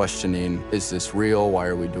started questioning, is this real? Why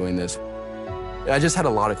are we doing this? I just had a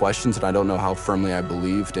lot of questions, and I don't know how firmly I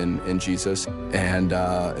believed in Jesus. And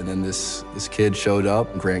then this kid showed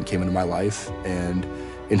up. Grant came into my life and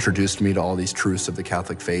introduced me to all these truths of the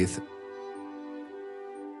Catholic faith.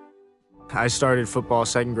 I started football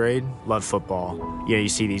 2nd grade, loved football. You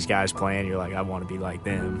see these guys playing, you're like, I want to be like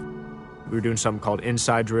them. We were doing something called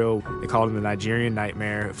Inside Drill. They called him the Nigerian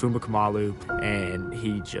Nightmare, Fuma Kamalu, and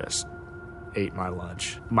he just ate my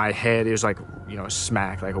lunch. My head, it was like, a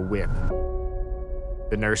smack, like a whip.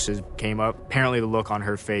 The nurses came up. Apparently the look on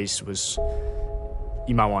her face was,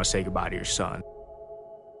 you might want to say goodbye to your son.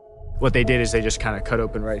 What they did is they just kind of cut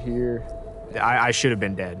open right here. I should have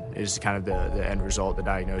been dead, is kind of the end result. The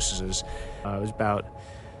diagnosis is, it was about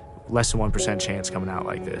less than 1% chance coming out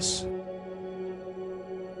like this.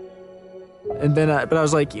 And then, but I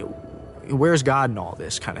was like, where's God in all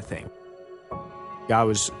this kind of thing? God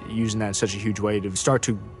was using that in such a huge way to start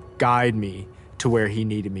to guide me to where he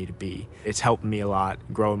needed me to be. It's helped me a lot,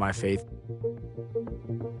 grow in my faith.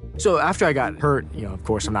 So after I got hurt, of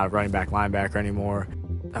course, I'm not a running back, linebacker anymore.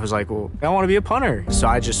 I was like, well, I want to be a punter. So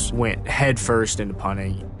I just went head first into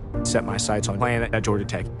punting, set my sights on playing at Georgia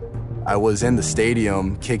Tech. I was in the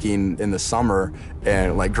stadium kicking in the summer,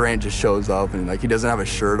 and Grant just shows up and he doesn't have a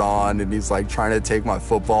shirt on, and he's trying to take my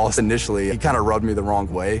football. Initially, he kind of rubbed me the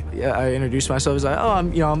wrong way. Yeah, I introduced myself as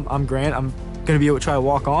I'm Grant. I'm gonna be able to try to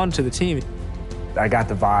walk on to the team. I got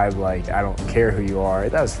the vibe I don't care who you are.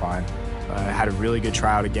 That was fine. I had a really good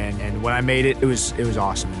tryout again, and when I made it, it was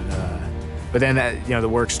awesome. But then the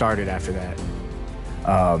work started after that.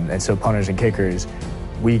 And so punters and kickers,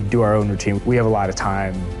 we do our own routine. We have a lot of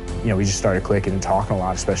time. We just started clicking and talking a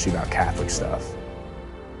lot, especially about Catholic stuff.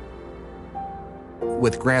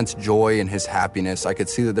 With Grant's joy and his happiness, I could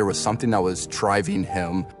see that there was something that was driving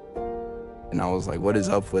him. And I was like, what is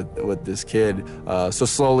up with this kid? So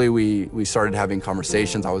slowly we started having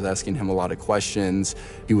conversations. I was asking him a lot of questions.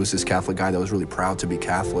 He was this Catholic guy that was really proud to be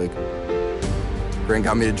Catholic. Grant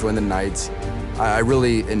got me to join the Knights. I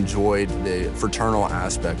really enjoyed the fraternal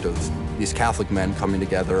aspect of these Catholic men coming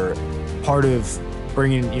together. Part of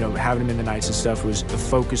bringing, having him in the Knights and stuff was a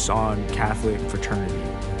focus on Catholic fraternity.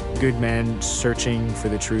 Good men searching for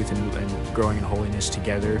the truth and growing in holiness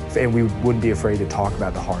together. And we wouldn't be afraid to talk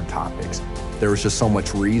about the hard topics. There was just so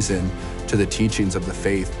much reason to the teachings of the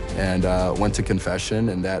faith, and went to confession,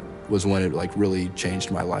 and that was when it really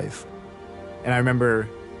changed my life. And I remember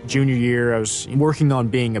junior year, I was working on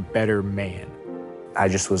being a better man. I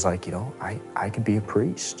just was like, I could be a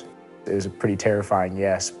priest. It was a pretty terrifying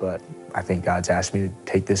yes, but I think God's asked me to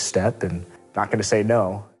take this step, and I'm not going to say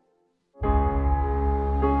no.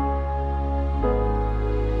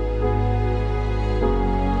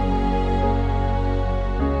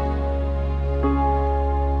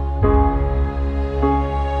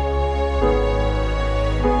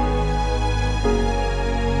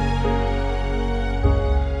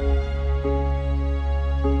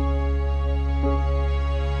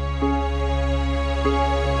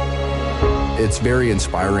 It's very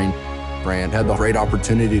inspiring. Grant had the great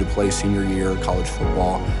opportunity to play senior year college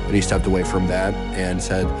football, but he stepped away from that and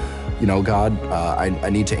said, God, I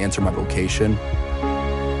need to answer my vocation.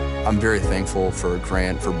 I'm very thankful for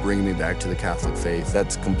Grant for bringing me back to the Catholic faith.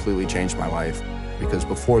 That's completely changed my life, because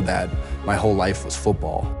before that, my whole life was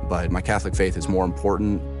football, but my Catholic faith is more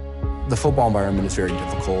important. The football environment is very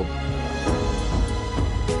difficult.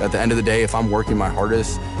 At the end of the day, if I'm working my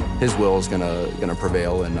hardest, his will is gonna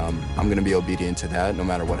prevail, and I'm gonna be obedient to that no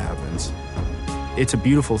matter what happens. It's a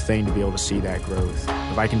beautiful thing to be able to see that growth.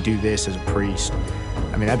 If I can do this as a priest,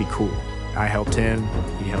 that'd be cool. I helped him,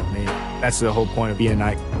 he helped me. That's the whole point of being a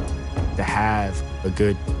knight, to have a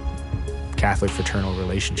good Catholic fraternal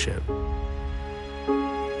relationship.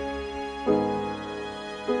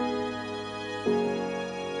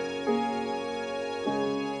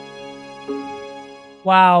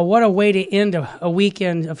 Wow, what a way to end a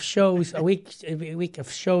weekend of shows, a week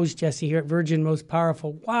of shows, Jesse, here at Virgin Most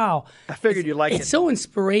Powerful. Wow. I figured you'd like it. It's so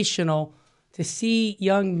inspirational to see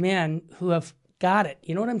young men who have got it.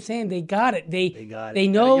 You know what I'm saying? They got it. They got it.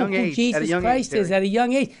 know At a young who age. Jesus At a young Christ age, is Terry. at a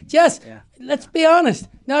young age. Just, let's be honest,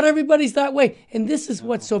 not everybody's that way. And this is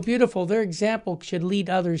what's so beautiful. Their example should lead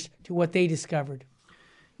others to what they discovered.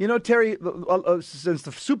 You know, Terry, since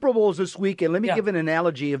the Super Bowl is this weekend, let me Yeah. give an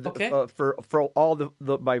analogy of Okay. for all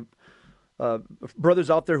my brothers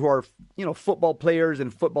out there who are football players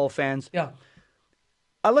and football fans. Yeah.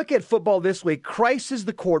 I look at football this way: Christ is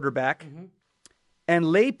the quarterback, and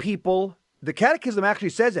lay people. The Catechism actually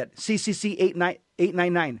says that, CCC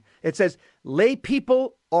 899. It says lay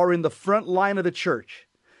people are in the front line of the church.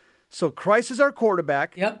 So Christ is our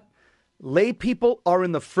quarterback. Yep. Lay people are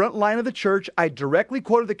in the front line of the church. I directly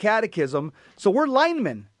quoted the Catechism. So we're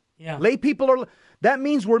linemen. Yeah. Lay people are. That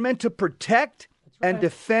means we're meant to protect and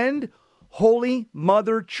defend Holy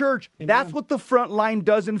Mother Church. That's what the front line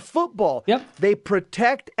does in football. Yep. They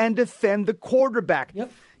protect and defend the quarterback.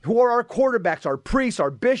 Yep. Who are our quarterbacks? Our priests,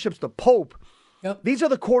 our bishops, the Pope. Yep. These are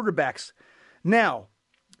the quarterbacks. Now,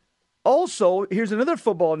 also, here's another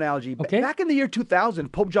football analogy. Okay. Back in the year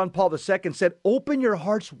 2000, Pope John Paul II said, open your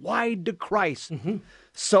hearts wide to Christ.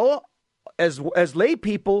 So, as lay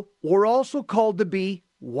people, we're also called to be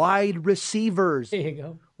wide receivers. There you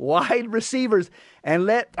go. Wide receivers. And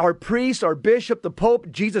let our priest, our bishop, the Pope,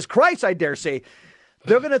 Jesus Christ, I dare say,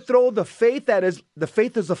 they're going to throw the faith as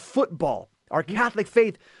a football, our Catholic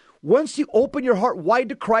faith. Once you open your heart wide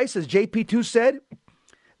to Christ, as JP2 said,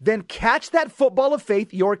 then catch that football of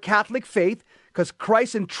faith, your Catholic faith, because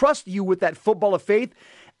Christ entrusts you with that football of faith.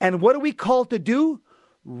 And what are we called to do?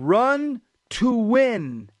 Run to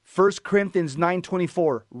win. 1 Corinthians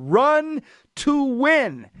 9:24. Run to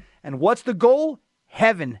win. And what's the goal?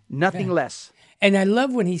 Heaven, nothing less. And I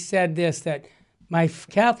love when he said this, that my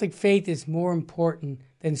Catholic faith is more important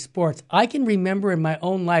than sports. I can remember in my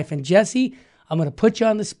own life, and Jesse, I'm going to put you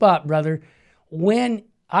on the spot, brother, when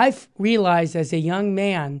I realized as a young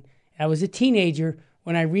man, I was a teenager,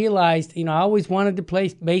 when I realized, I always wanted to play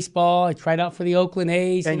baseball. I tried out for the Oakland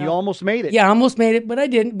A's. And you almost made it. Yeah, I almost made it, but I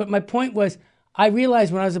didn't. But my point was, I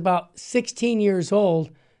realized when I was about 16 years old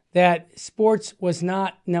that sports was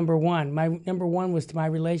not number one. My number one was my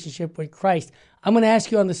relationship with Christ. I'm going to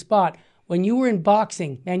ask you on the spot, when you were in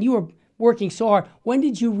boxing, man, you were working so hard. When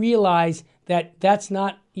did you realize that that's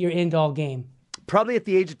not your end-all game? Probably at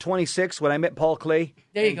the age of 26 when I met Paul Clay.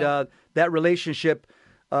 There you go. That relationship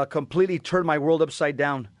completely turned my world upside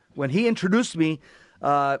down. When he introduced me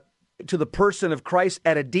to the person of Christ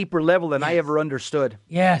at a deeper level than I ever understood.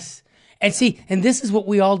 Yes. And see, and this is what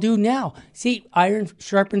we all do now. See, iron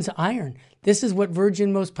sharpens iron. This is what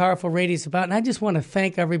Virgin Most Powerful Radio is about. And I just want to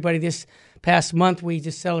thank everybody. This past month, we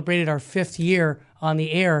just celebrated our 5th year on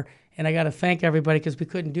the air. And I got to thank everybody because we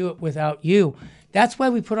couldn't do it without you. That's why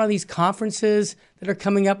we put on these conferences that are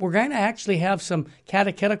coming up. We're going to actually have some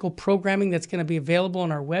catechetical programming that's going to be available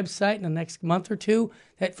on our website in the next month or two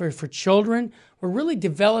that for children. We're really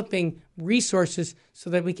developing resources so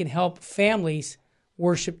that we can help families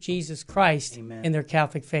worship Jesus Christ in their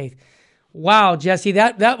Catholic faith. Wow, Jesse,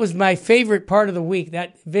 that was my favorite part of the week.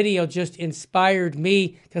 That video just inspired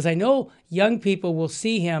me because I know young people will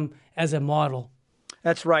see him as a model.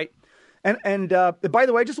 That's right. And by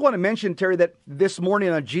the way, I just want to mention, Terry, that this morning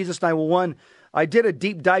on Jesus 911, I did a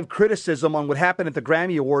deep dive criticism on what happened at the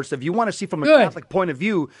Grammy Awards. So if you want to see from a Catholic point of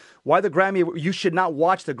view why the Grammy, you should not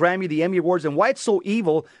watch the Grammy, the Emmy Awards, and why it's so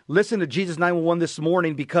evil, listen to Jesus 911 this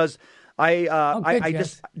morning because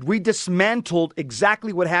we dismantled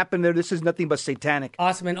exactly what happened there. This is nothing but satanic.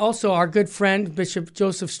 Awesome. And also our good friend, Bishop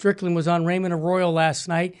Joseph Strickland, was on Raymond Arroyo last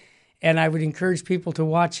night. And I would encourage people to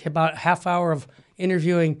watch about a half hour of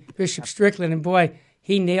interviewing Bishop Strickland. And boy,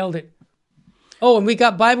 he nailed it. Oh, and we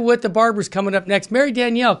got Bible with the Barbers coming up next. Mary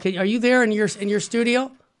Danielle, are you there in your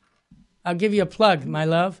studio? I'll give you a plug, my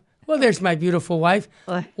love. Well, there's my beautiful wife.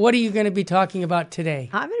 What are you going to be talking about today?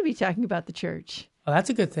 I'm going to be talking about the church. Oh, that's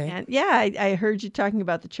a good thing. And I heard you talking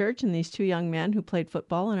about the church and these 2 young men who played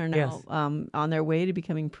football and are now on their way to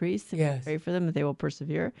becoming priests. And pray for them that they will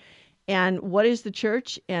persevere. And what is the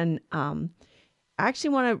church? And I actually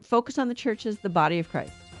want to focus on the church as the body of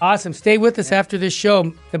Christ. Awesome. Stay with us after this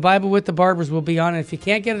show. The Bible with the Barbers will be on. And if you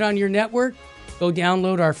can't get it on your network, go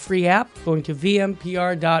download our free app, going to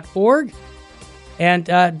vmpr.org.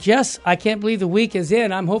 And Jess, I can't believe the week is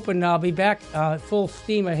in. I'm hoping I'll be back full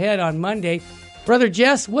steam ahead on Monday. Brother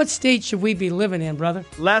Jess, what state should we be living in, brother?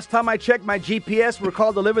 Last time I checked my GPS, we're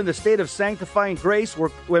called to live in the state of sanctifying grace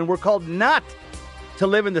when we're called not to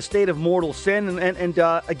live in the state of mortal sin. And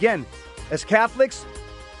again, As Catholics,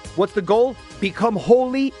 what's the goal? Become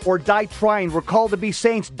holy or die trying. We're called to be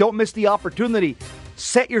saints. Don't miss the opportunity.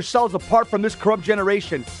 Set yourselves apart from this corrupt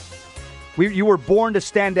generation. You were born to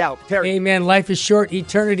stand out. Terry. Amen. Life is short.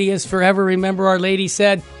 Eternity is forever. Remember, Our Lady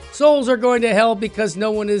said, souls are going to hell because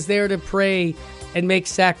no one is there to pray and make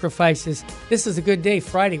sacrifices. This is a good day,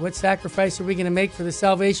 Friday. What sacrifice are we going to make for the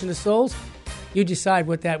salvation of souls? You decide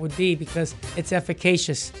what that would be because it's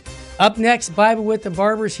efficacious. Up next, Bible with the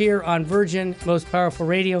Barbers here on Virgin Most Powerful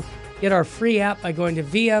Radio. Get our free app by going to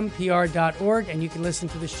vmpr.org, and you can listen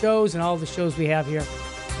to the shows and all the shows we have here.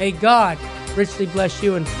 May God richly bless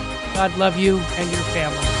you, and God love you and your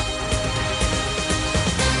family.